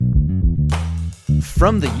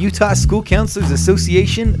From the Utah School Counselors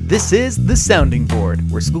Association, this is The Sounding Board,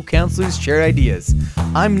 where school counselors share ideas.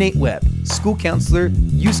 I'm Nate Webb, school counselor,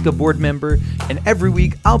 USCA board member, and every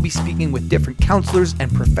week I'll be speaking with different counselors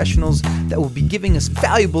and professionals that will be giving us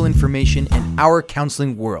valuable information in our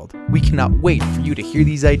counseling world. We cannot wait for you to hear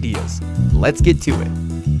these ideas. Let's get to it.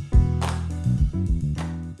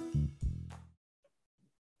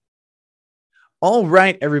 All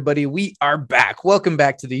right, everybody, we are back. Welcome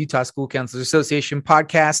back to the Utah School Counselors Association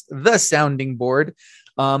podcast, The Sounding Board.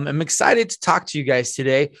 I'm excited to talk to you guys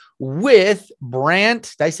today with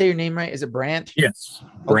Brant. Did I say your name right? Is it Brant? Yes,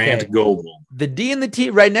 Brant okay. Goebel. The D and the T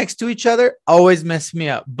right next to each other always mess me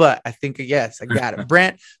up, but I think, yes, I got it.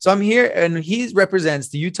 Brant. So I'm here, and he represents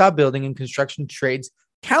the Utah Building and Construction Trades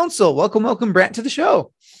Council. Welcome, Brant, to the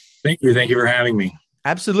show. Thank you. Thank you for having me.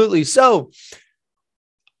 Absolutely. So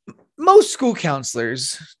most school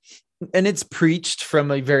counselors, and it's preached from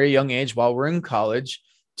a very young age while we're in college,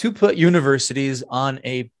 to put universities on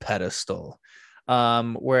a pedestal,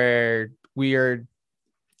 where we are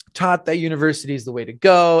taught that university is the way to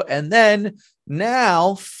go. And then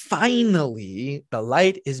now, finally, the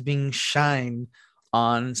light is being shined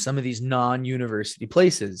on some of these non-university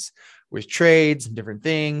places with trades and different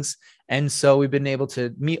things. And so we've been able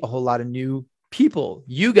to meet a whole lot of new people,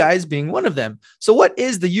 you guys being one of them. So what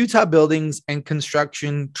is the Utah Buildings and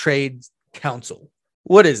Construction Trades Council?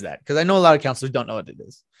 What is that? Because I know a lot of counselors don't know what it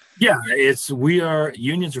is. Yeah,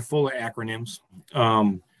 unions are full of acronyms.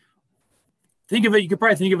 Think of it, you could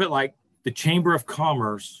probably think of it like the Chamber of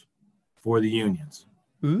Commerce for the unions.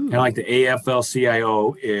 Kind of like the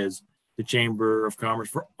AFL-CIO is the Chamber of Commerce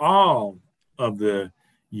for all of the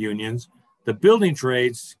unions. The building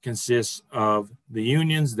trades consists of the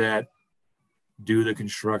unions that do the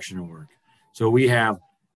construction work. So we have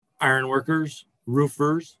ironworkers,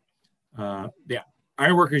 roofers, the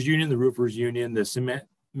ironworkers union, the roofers union, the cement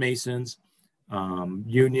masons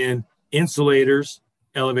union, insulators,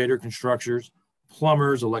 elevator constructors,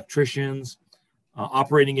 plumbers, electricians,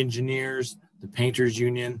 operating engineers, the painters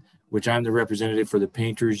union, which I'm the representative for the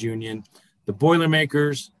painters union, the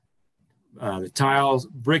boilermakers, the tiles,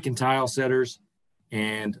 brick and tile setters,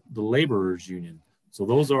 and the laborers union. So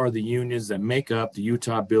those are the unions that make up the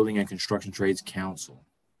Utah Building and Construction Trades Council.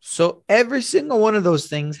 So every single one of those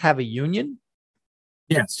things have a union?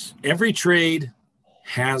 Yes. Every trade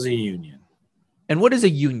has a union. And what is a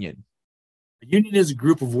union? A union is a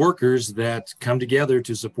group of workers that come together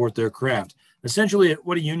to support their craft. Essentially,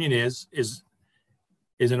 what a union is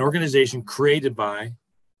an organization created by,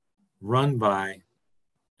 run by,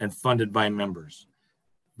 and funded by members.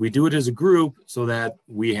 We do it as a group so that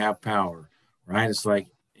we have power. Right? It's like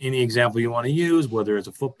any example you want to use, whether it's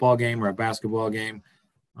a football game or a basketball game.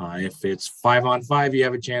 If it's 5-on-5, you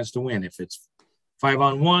have a chance to win. If it's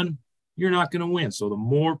 5-on-1, you're not going to win. So the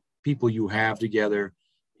more people you have together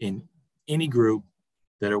in any group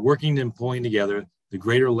that are working and pulling together, the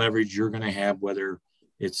greater leverage you're going to have, whether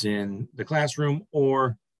it's in the classroom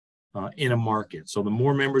or in a market. So the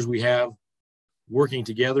more members we have working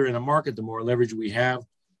together in a market, the more leverage we have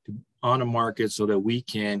on a market so that we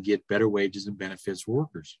can get better wages and benefits for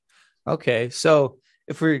workers. Okay. So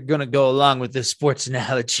if we're going to go along with this sports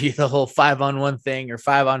analogy, the whole 5-on-1 thing or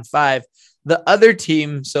 5-on-5, the other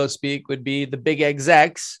team, so to speak, would be the big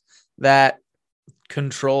execs that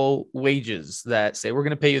control wages, that say, we're going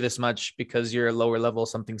to pay you this much because you're a lower level,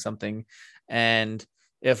 something. And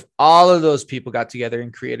if all of those people got together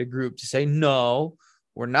and create a group to say, no,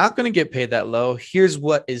 we're not going to get paid that low. Here's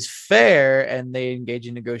what is fair. And they engage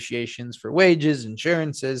in negotiations for wages,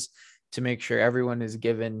 insurances, to make sure everyone is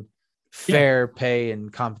given fair pay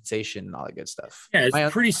and compensation and all that good stuff. Yeah,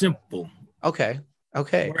 it's pretty simple. Okay.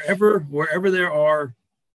 Wherever there are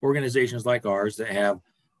organizations like ours that have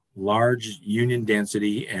large union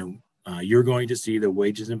density, and you're going to see the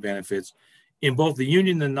wages and benefits in both the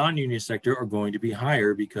union and non-union sector are going to be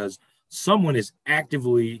higher because someone is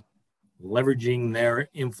actively leveraging their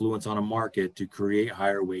influence on a market to create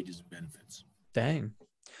higher wages and benefits. Dang.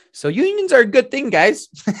 So unions are a good thing, guys.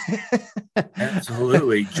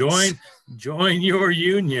 Absolutely. Join your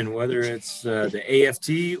union, whether it's the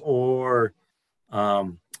AFT or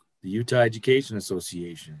the Utah Education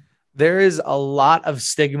Association. There is a lot of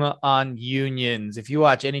stigma on unions. If you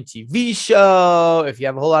watch any TV show, if you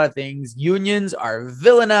have a whole lot of things, unions are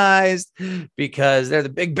villainized because they're the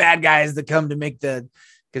big bad guys that come to make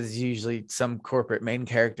because it's usually some corporate main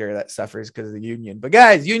character that suffers because of the union. But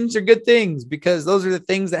guys, unions are good things because those are the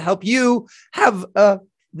things that help you have a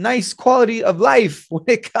nice quality of life when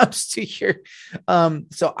it comes to your.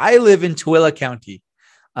 So I live in Tooele County,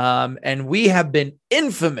 and we have been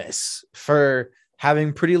infamous for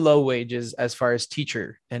having pretty low wages as far as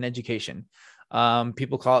teacher and education.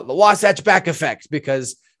 People call it the Wasatch Back effect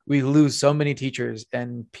because we lose so many teachers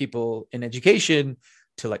and people in education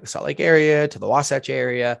to like the Salt Lake area, to the Wasatch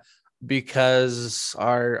area, because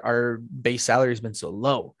our base salary has been so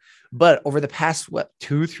low. But over the past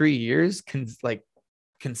 2-3 years,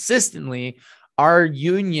 consistently, our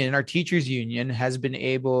union, our teachers union, has been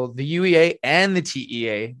able, the UEA and the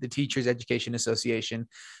TEA, the Teachers Education Association,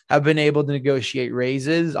 have been able to negotiate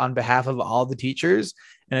raises on behalf of all the teachers,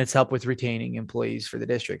 and it's helped with retaining employees for the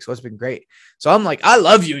district. So it's been great. So I'm like, I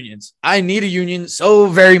love unions. I need a union so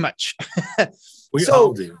very much. We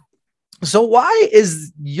all do. So why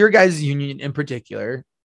is your guys' union in particular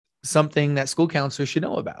something that school counselors should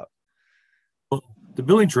know about? Well, the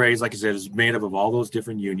building trades, like I said, is made up of all those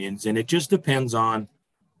different unions, and it just depends on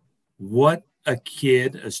what a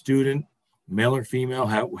kid, a student, male or female,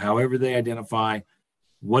 however they identify,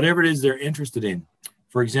 whatever it is they're interested in.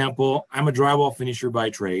 For example, I'm a drywall finisher by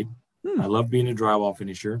trade. I love being a drywall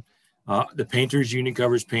finisher. The painters union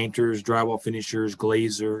covers painters, drywall finishers,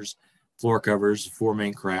 glazers, floor covers, 4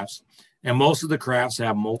 main crafts. And most of the crafts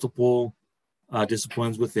have multiple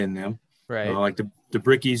disciplines within them. Right. Like the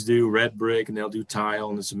brickies do red brick, and they'll do tile,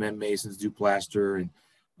 and the cement masons do plaster. And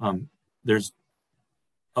there's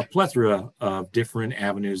a plethora of different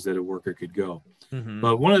avenues that a worker could go. Mm-hmm.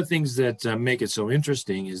 But one of the things that make it so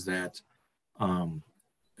interesting is that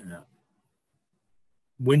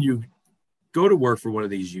when you go to work for one of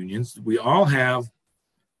these unions, we all have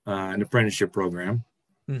an apprenticeship program.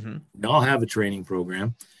 Mm-hmm. We all have a training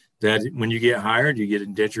program that when you get hired, you get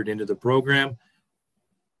indentured into the program.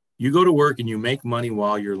 You go to work and you make money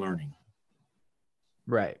while you're learning.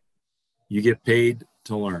 Right. You get paid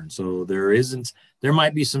to learn. So there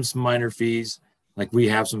might be some minor fees. Like we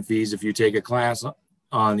have some fees if you take a class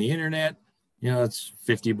on the internet, it's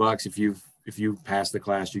 $50. If you pass the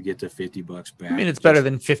class, you get to $50 back. I mean, it's better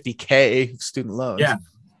than $50K student loans. Yeah.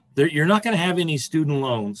 You're not going to have any student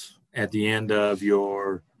loans at the end of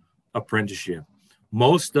your apprenticeship.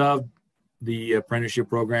 Most of the apprenticeship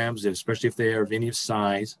programs, especially if they are of any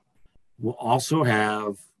size, will also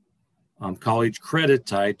have college credit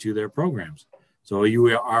tied to their programs. So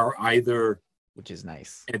you are either, which is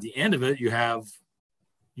nice, at the end of it, you have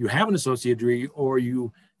an associate degree, or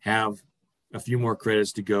you have a few more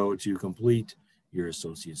credits to go to complete your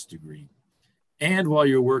associate's degree. And while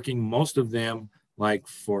you're working, most of them, like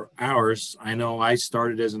for ours, I know I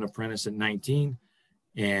started as an apprentice at 19,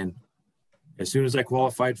 and as soon as I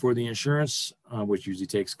qualified for the insurance, which usually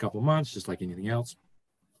takes a couple months, just like anything else,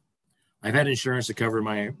 I've had insurance to cover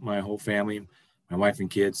my whole family, my wife and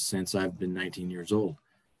kids, since I've been 19 years old,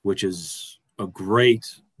 which is a great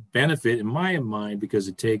benefit in my mind because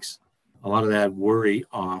it takes a lot of that worry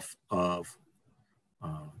off of,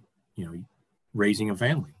 raising a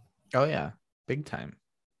family. Oh yeah, big time.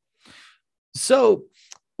 So,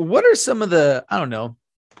 what are some of the, I don't know,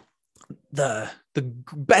 the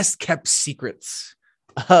best kept secrets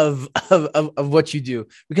of what you do?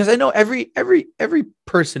 Because I know every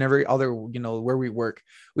person, every other, where we work,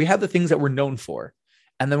 we have the things that we're known for.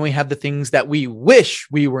 And then we have the things that we wish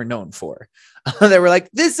we were known for. That we're like,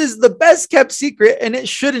 this is the best kept secret and it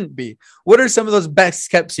shouldn't be. What are some of those best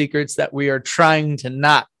kept secrets that we are trying to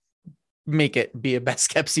not make it be a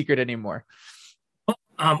best kept secret anymore?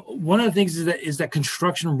 One of the things is that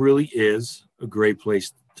construction really is a great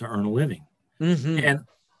place to earn a living. Mm-hmm. And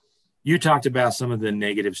you talked about some of the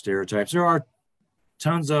negative stereotypes. There are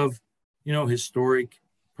tons of, historic,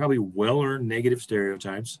 probably well-earned negative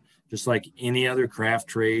stereotypes, just like any other craft,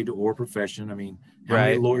 trade, or profession. I mean, how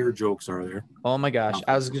many lawyer jokes are there? Oh my gosh.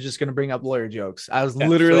 I was just going to bring up lawyer jokes. I was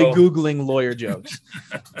literally Googling lawyer jokes.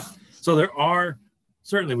 So there are,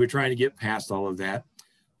 certainly we're trying to get past all of that,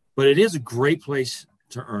 but it is a great place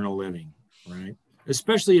to earn a living, right?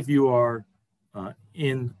 Especially if you are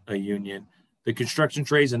in a union. The construction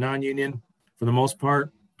trades, a non-union, for the most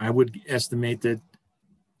part, I would estimate that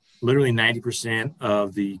literally 90%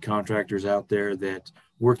 of the contractors out there that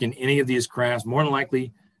work in any of these crafts more than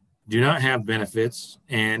likely do not have benefits.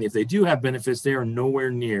 And if they do have benefits, they are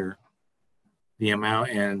nowhere near the amount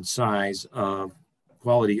and size of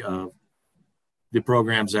quality of the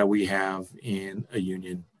programs that we have in a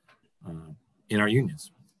union, in our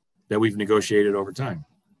unions that we've negotiated over time.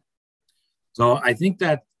 So I think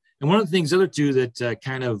that, and one of the things, other two that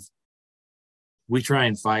kind of we try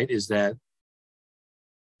and fight is that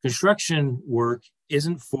construction work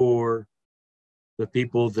isn't for the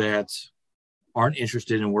people that aren't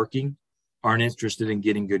interested in working, aren't interested in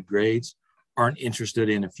getting good grades, aren't interested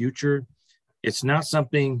in a future. It's not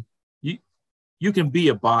something you can be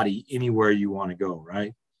a body anywhere you want to go,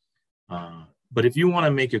 right? But if you want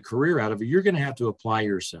to make a career out of it, you're going to have to apply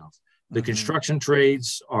yourself. The construction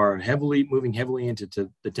trades are moving heavily into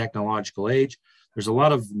the technological age. There's a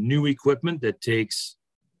lot of new equipment that takes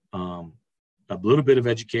a little bit of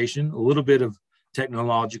education, a little bit of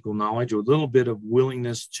technological knowledge, a little bit of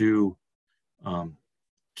willingness to move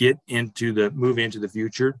into the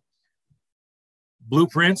future.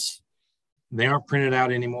 Blueprints, they aren't printed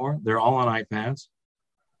out anymore. They're all on iPads.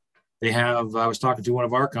 I was talking to one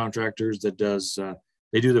of our contractors that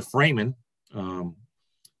they do the framing,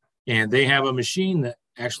 and they have a machine that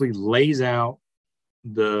actually lays out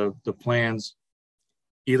the plans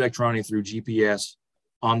electronically through GPS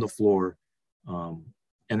on the floor. And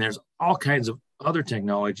there's all kinds of other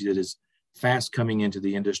technology that is fast coming into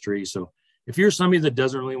the industry. So if you're somebody that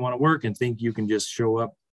doesn't really want to work and think you can just show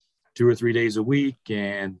up 2 or 3 days a week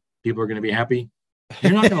and people are going to be happy,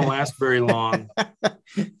 you're not going to last very long.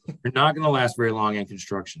 You're not going to last very long in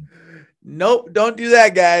construction. Nope. Don't do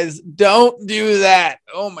that, guys. Don't do that.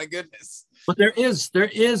 Oh my goodness. But it is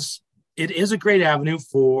a great avenue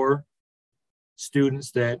for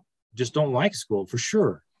students that just don't like school, for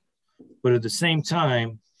sure. But at the same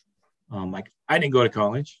time, like I didn't go to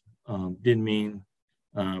college, and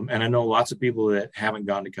I know lots of people that haven't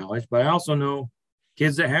gone to college, but I also know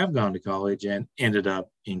kids that have gone to college and ended up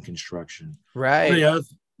in construction. Right.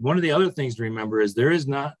 One of the other things to remember is there's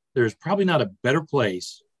probably not a better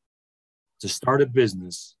place to start a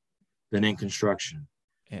business than in construction.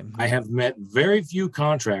 Mm-hmm. I have met very few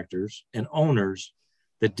contractors and owners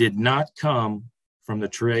that did not come from the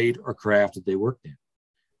trade or craft that they worked in.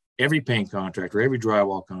 Every paint contractor, every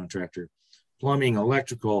drywall contractor, plumbing,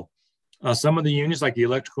 electrical, some of the unions like the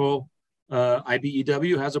electrical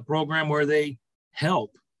IBEW has a program where they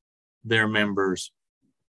help their members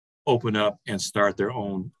open up and start their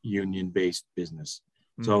own union-based business.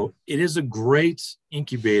 Mm-hmm. So it is a great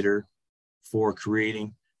incubator for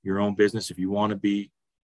creating your own business if you want to be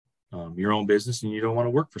your own business and you don't want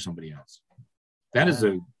to work for somebody else. That is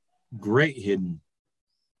a great hidden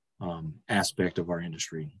aspect of our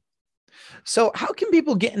industry. So how can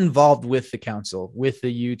people get involved with the council, with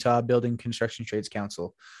the Utah Building Construction Trades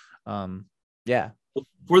Council?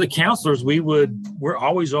 For the counselors, we're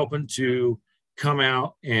always open to come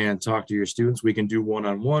out and talk to your students. We can do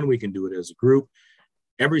one-on-one. We can do it as a group.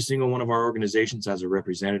 Every single one of our organizations has a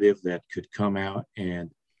representative that could come out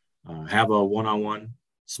and have a one-on-one.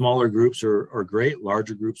 Smaller groups are great.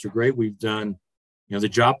 Larger groups are great. We've done, the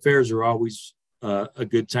job fairs are always a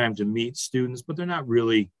good time to meet students, but they're not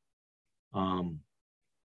really,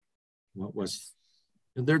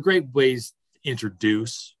 they're great ways to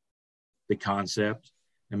introduce the concept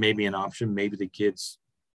and maybe an option. Maybe the kids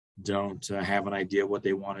don't have an idea what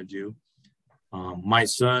they want to do. My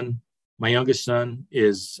youngest son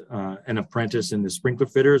is an apprentice in the sprinkler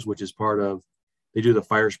fitters, which is they do the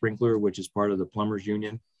fire sprinkler, which is part of the plumbers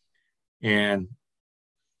union. And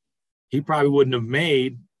he probably wouldn't have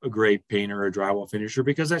made a great painter or drywall finisher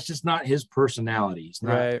because that's just not his personality.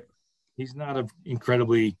 He's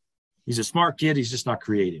a smart kid. He's just not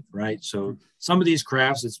creative. Right. So some of these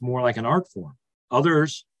crafts, it's more like an art form.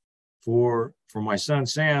 Others, for my son,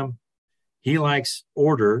 Sam, he likes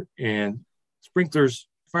order, and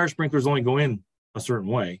fire sprinklers only go in a certain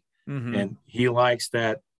way. Mm-hmm. And he likes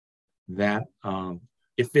that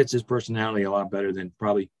it fits his personality a lot better than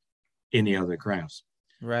probably any other crafts.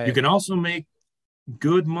 Right. You can also make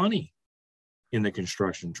good money in the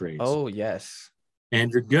construction trades. Oh, yes.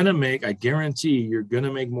 And I guarantee you're going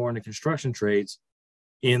to make more in the construction trades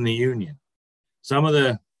in the union.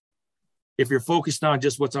 If you're focused on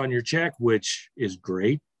just what's on your check, which is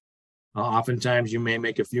great, oftentimes you may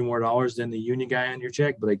make a few more dollars than the union guy on your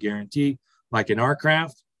check, but I guarantee, like in our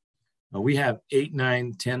craft, we have $8,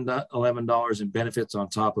 $9, $10, $11 in benefits on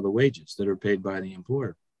top of the wages that are paid by the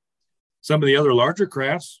employer. Some of the other larger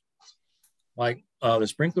crafts, like the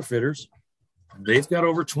sprinkler fitters, they've got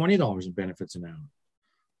over $20 in benefits an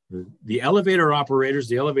hour. The elevator operators,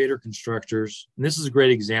 the elevator constructors, and this is a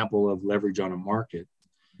great example of leverage on a market.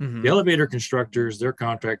 Mm-hmm. The elevator constructors, their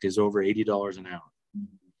contract is over $80 an hour,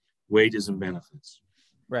 wages and benefits.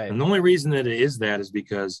 Right. And the only reason that it is that is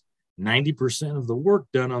because 90% of the work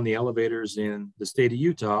done on the elevators in the state of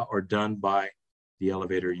Utah are done by the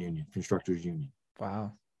elevator union, constructors union.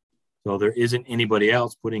 Wow. So there isn't anybody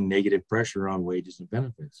else putting negative pressure on wages and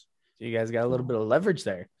benefits. So you guys got a little bit of leverage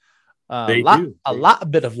there. A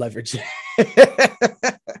bit of leverage.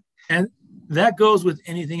 And that goes with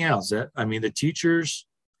anything else. The teachers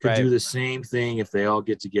could do the same thing if they all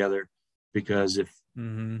get together, because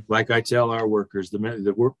like I tell our workers,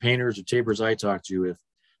 the work painters or tapers I talk to,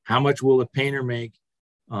 how much will a painter make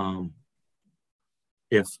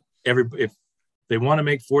if they want to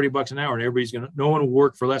make $40 an hour, and no one will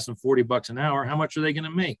work for less than $40 an hour. How much are they going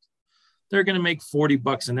to make? They're going to make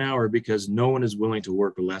 $40 an hour because no one is willing to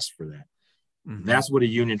work less for that. Mm-hmm. That's what a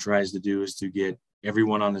union tries to do, is to get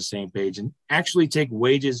everyone on the same page and actually take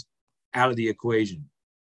wages out of the equation,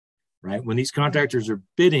 right? When these contractors are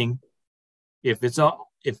bidding, if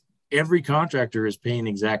every contractor is paying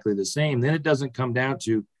exactly the same, then it doesn't come down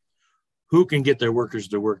to who can get their workers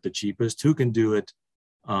to work the cheapest, who can do it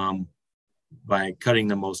by cutting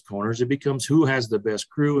the most corners. It becomes who has the best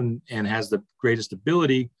crew and has the greatest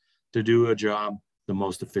ability to do a job the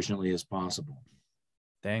most efficiently as possible.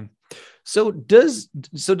 Dang. So does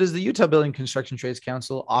the Utah Building Construction Trades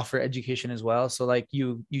Council offer education as well? So like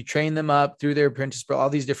you train them up through their apprentice, all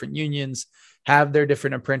these different unions have their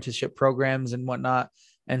different apprenticeship programs and whatnot.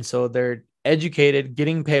 And so they're educated,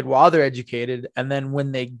 getting paid while they're educated. And then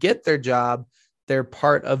when they get their job, they're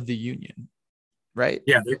part of the union, right?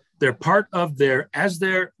 Yeah. They're part of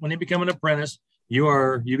when they become an apprentice,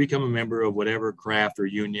 you become a member of whatever craft or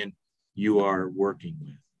union you are working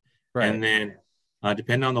with. Right. And then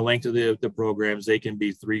depending on the length of the programs, they can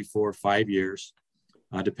be 3, 4, 5 years,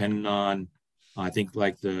 depending on, I think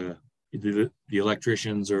like the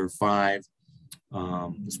electricians are 5,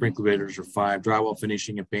 the sprinkler fitters are 5, drywall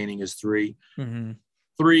finishing and painting is 3. Mm-hmm.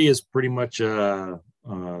 3 is pretty much the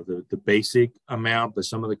basic amount, but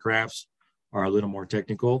some of the crafts are a little more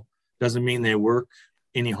technical. Doesn't mean they work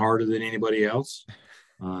any harder than anybody else.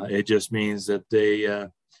 It just means that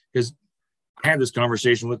because I have this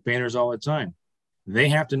conversation with painters all the time. They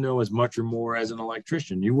have to know as much or more as an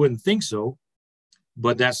electrician. You wouldn't think so,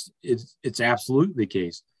 but it's absolutely the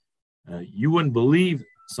case. You wouldn't believe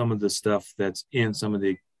some of the stuff that's in some of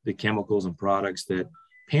the chemicals and products that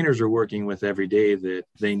painters are working with every day that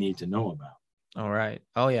they need to know about. All right.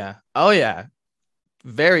 Oh yeah.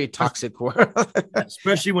 Very toxic world.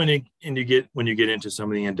 Especially when you get into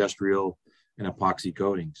some of the industrial and epoxy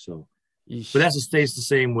coating. So, but that stays the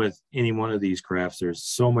same with any one of these crafts. There's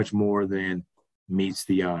so much more than meets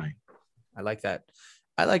the eye. I like that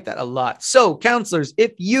a lot. So counselors,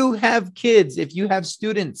 if you have kids, if you have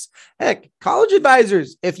students, heck, college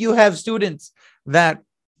advisors, if you have students that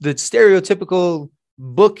the stereotypical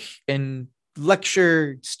book and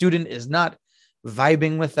lecture student is not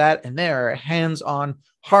vibing with that, and they're a hands-on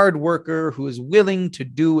hard worker who is willing to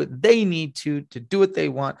do what they need to do what they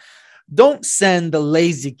want, don't send the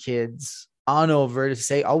lazy kids on over to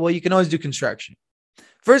say, oh, well, you can always do construction.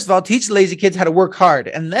 First of all, teach lazy kids how to work hard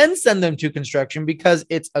and then send them to construction because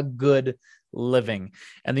it's a good living.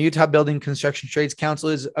 And the Utah Building Construction Trades Council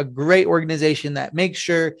is a great organization that makes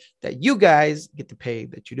sure that you guys get the pay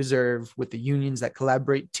that you deserve with the unions that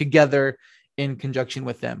collaborate together in conjunction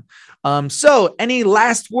with them. So any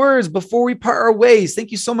last words before we part our ways?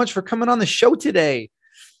 Thank you so much for coming on the show today.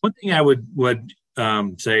 One thing I would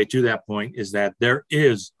say to that point is that there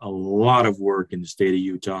is a lot of work in the state of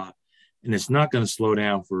Utah, and it's not going to slow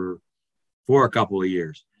down for a couple of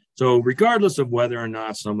years. So regardless of whether or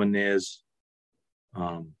not someone is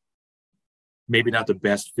maybe not the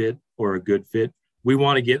best fit or a good fit, we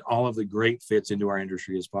want to get all of the great fits into our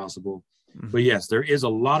industry as possible. Mm-hmm. But yes, there is a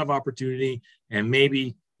lot of opportunity. And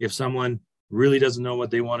maybe if someone really doesn't know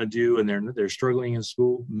what they want to do and they're struggling in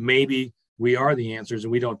school, maybe we are the answers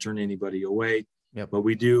and we don't turn anybody away. Yep. But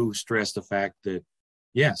we do stress the fact that,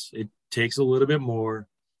 yes, it takes a little bit more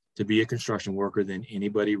to be a construction worker than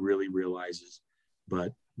anybody really realizes.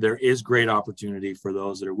 But there is great opportunity for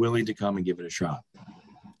those that are willing to come and give it a shot.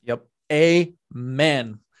 Yep.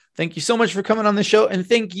 Amen. Thank you so much for coming on the show. And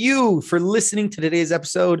thank you for listening to today's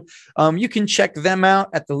episode. You can check them out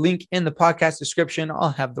at the link in the podcast description. I'll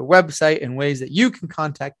have the website and ways that you can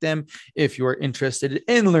contact them if you're interested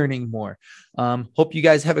in learning more. Hope you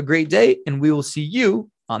guys have a great day, and we will see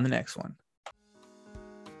you on the next one.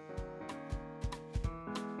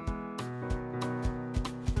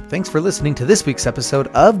 Thanks for listening to this week's episode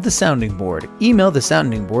of The Sounding Board. Email The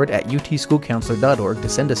Sounding Board at utschoolcounselor.org to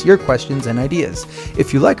send us your questions and ideas.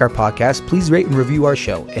 If you like our podcast, please rate and review our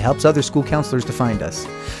show. It helps other school counselors to find us.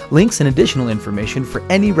 Links and additional information for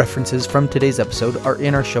any references from today's episode are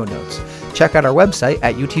in our show notes. Check out our website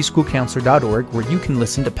at utschoolcounselor.org, where you can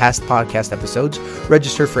listen to past podcast episodes,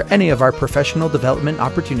 register for any of our professional development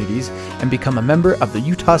opportunities, and become a member of the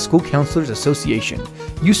Utah School Counselors Association.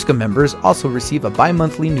 USCA members also receive a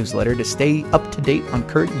bi-monthly newsletter to stay up to date on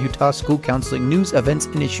current Utah school counseling news, events,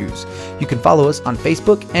 and issues. You can follow us on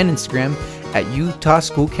Facebook and Instagram at Utah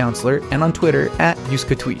School Counselor and on Twitter at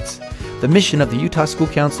USCA Tweets. The mission of the Utah School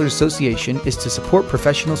Counselors Association is to support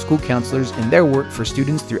professional school counselors in their work for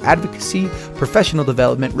students through advocacy, professional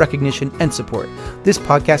development, recognition, and support. This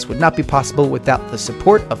podcast would not be possible without the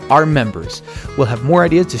support of our members. We'll have more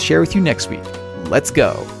ideas to share with you next week. Let's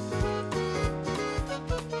go.